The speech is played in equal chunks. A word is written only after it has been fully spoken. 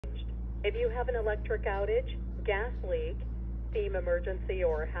If you have an electric outage, gas leak, steam emergency,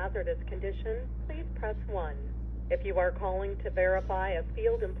 or hazardous condition, please press 1. If you are calling to verify a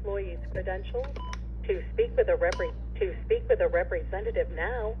field employee's credentials, to speak with a representative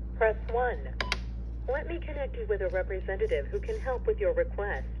now, press 1. Let me connect you with a representative who can help with your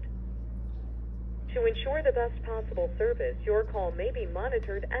request. To ensure the best possible service, your call may be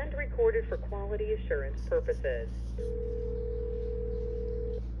monitored and recorded for quality assurance purposes.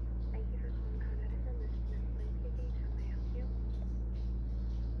 Thank you for calling ConEd. This is Ms. Lynn speaking. How may I help you?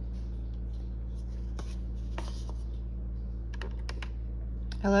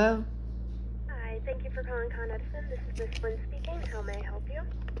 Hello? Hi, thank you for calling ConEd. This is Ms. Lynn speaking. How may I help you?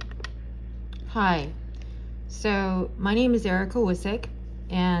 Hi. So, my name is Erica Wissick,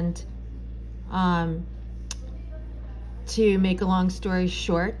 and to make a long story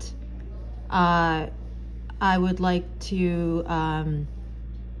short, I would like to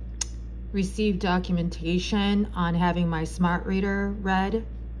receive documentation on having my smart reader read.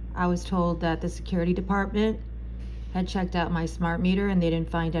 I was told that the security department had checked out my smart meter and they didn't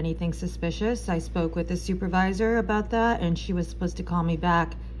find anything suspicious. I spoke with the supervisor about that, and she was supposed to call me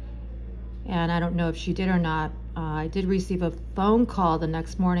back, and I don't know if she did or not. I did receive a phone call the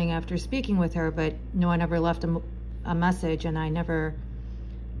next morning after speaking with her, but no one ever left a message, and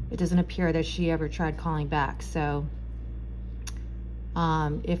it doesn't appear that she ever tried calling back. So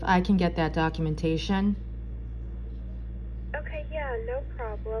if I can get that documentation. Okay, yeah, no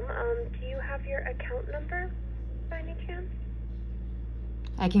problem. Do you have your account number by any chance?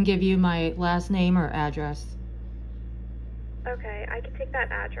 I can give you my last name or address. Okay, I can take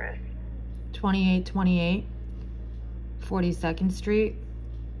that address. 2828 42nd Street,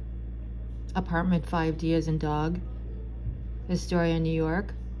 apartment 5D as in dog, Astoria, New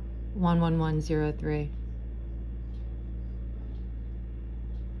York, 11103.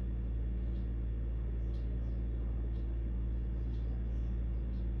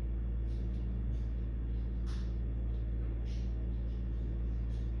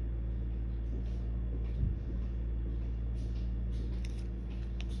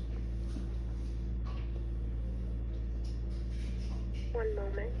 One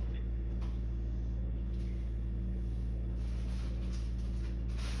moment.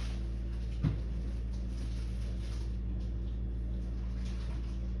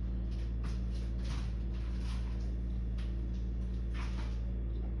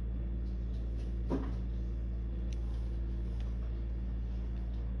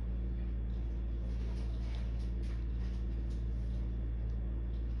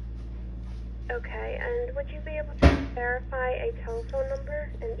 Okay, and would you be able to verify a telephone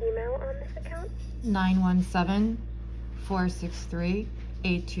number and email on this account?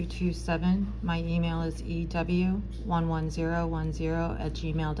 917-463-8227. My email is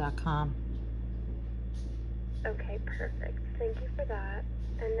ew11010@gmail.com. Okay, perfect. Thank you for that.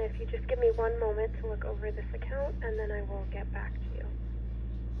 And if you just give me one moment to look over this account, and then I will get back to you.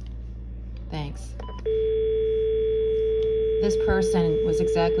 Thanks. This person was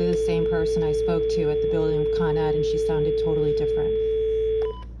exactly the same person I spoke to at the building of ConEd, and she sounded totally different.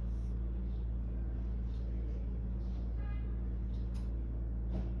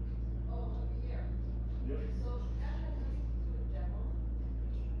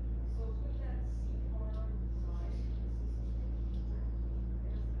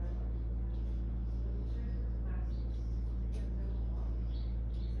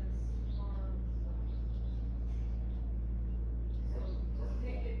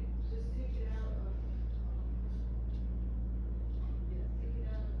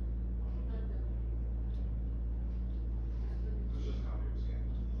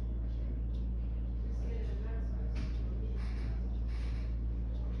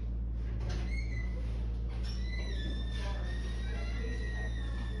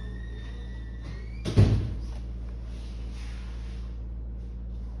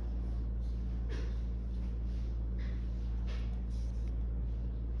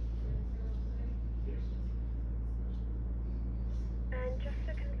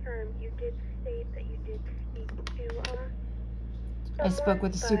 You did state that you did speak to I spoke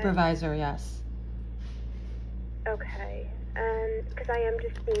with the supervisor, yes. Okay, and because I am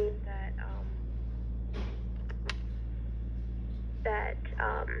just seeing that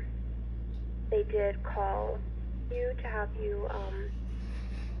they did call you to have you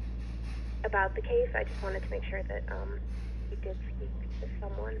about the case. I just wanted to make sure that you did speak to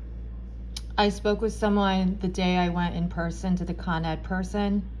someone. I spoke with someone the day I went in person to the ConEd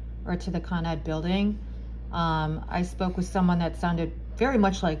to the ConEd building. I spoke with someone that sounded very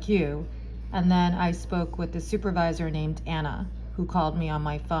much like you, and then I spoke with the supervisor named Anna, who called me on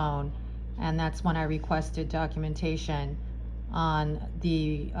my phone, and that's when I requested documentation on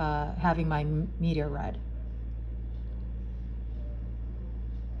the having my meter read.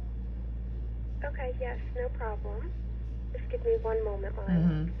 Okay, yes, no problem. Just give me one moment while I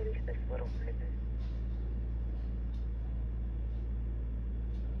look into this a little further.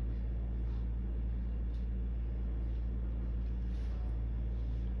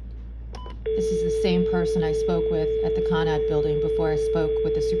 This is the same person I spoke with at the ConEd building before I spoke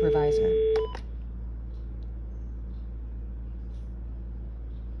with the supervisor.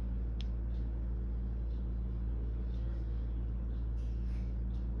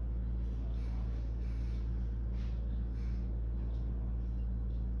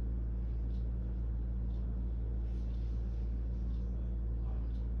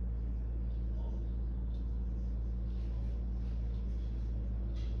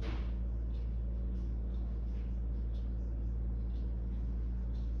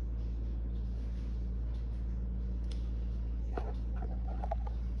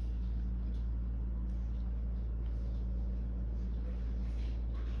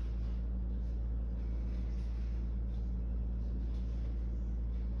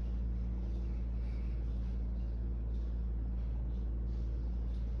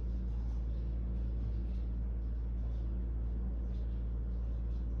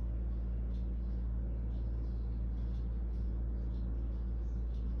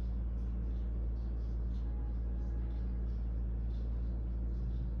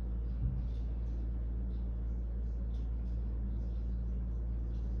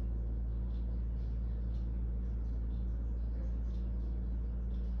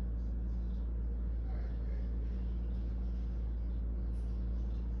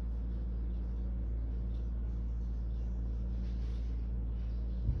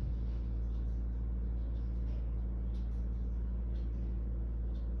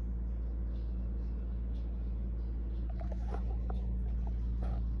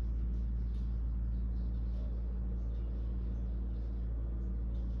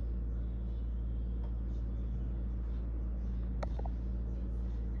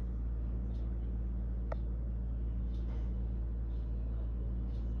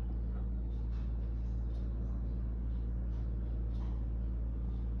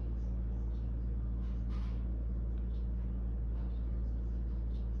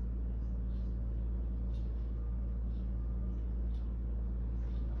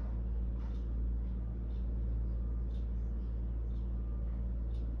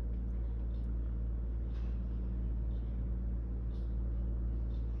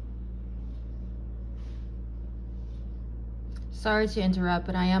 Sorry to interrupt,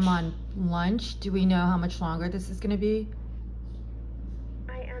 but I am on lunch. Do we know how much longer this is going to be?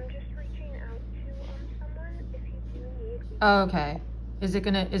 I am just reaching out to someone if you do need. Oh, okay. Is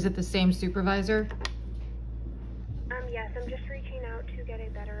it the same supervisor? Yes, I'm just reaching out to get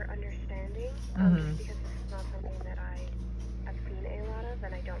a better understanding. Just because this is not something that I have seen a lot of,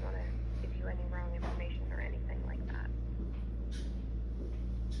 and I don't want to give you any wrong information or anything like that.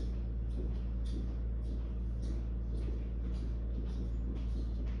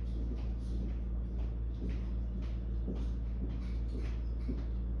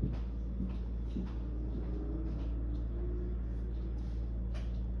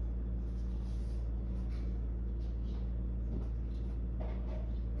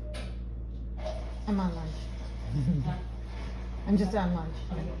 I'm on lunch. I'm just on lunch.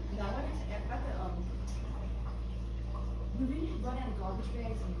 No, I wanted to ask about the, do we run out of garbage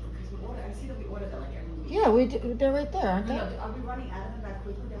bags? Because we order, I see that we order them like every week. Yeah, they're right there, aren't they? No, are we running out of them that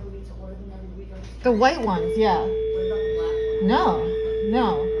quickly that we need to order them every week? The white ones, yeah. What about the black ones?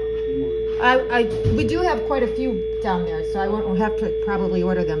 No. We do have quite a few down there, so we'll have to probably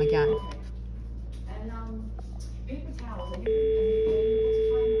order them again. Okay. And paper towels, are you able to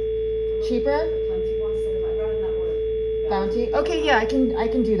find Cheaper? plenty ones that if I run in that order? Bounty? Okay, yeah, I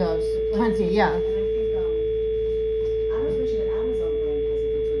can do those. Plenty, yeah. And I think I was wishing that Amazon brand has a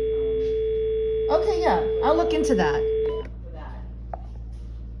good Okay, yeah, I'll look into that. for that.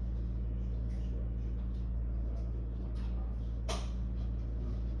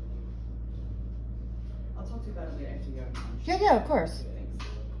 I'll talk to you about it later after you're on lunch. Yeah, of course.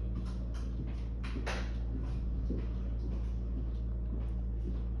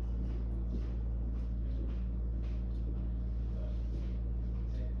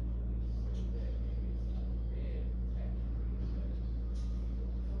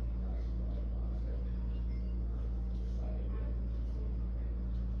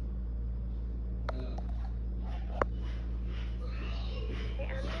 Thanks. Hey,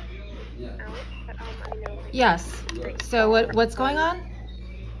 Amber? Out, but I know. Yes. So what's going on?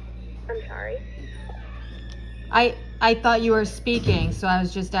 I'm sorry. I thought you were speaking, so I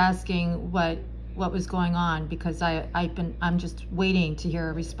was just asking what was going on, because I'm just waiting to hear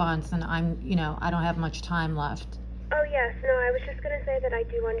a response, and I don't have much time left. Oh yes, no, I was just gonna say that I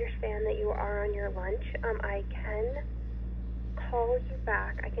do understand that you are on your lunch. I can call you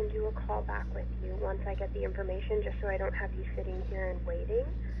back. I can do a call back with you once I get the information, just so I don't have you sitting here and waiting.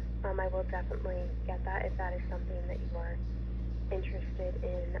 I will definitely get that if that is something that you are interested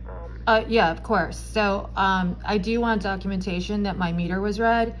in. Yeah, of course. So I do want documentation that my meter was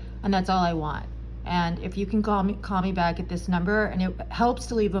read, and that's all I want. And if you can call me back at this number, and it helps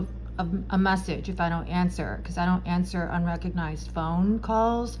to leave a message if I don't answer, because I don't answer unrecognized phone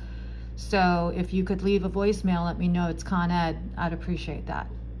calls. So if you could leave a voicemail, let me know it's ConEd, I'd appreciate that.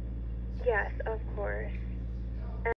 Yes, of course.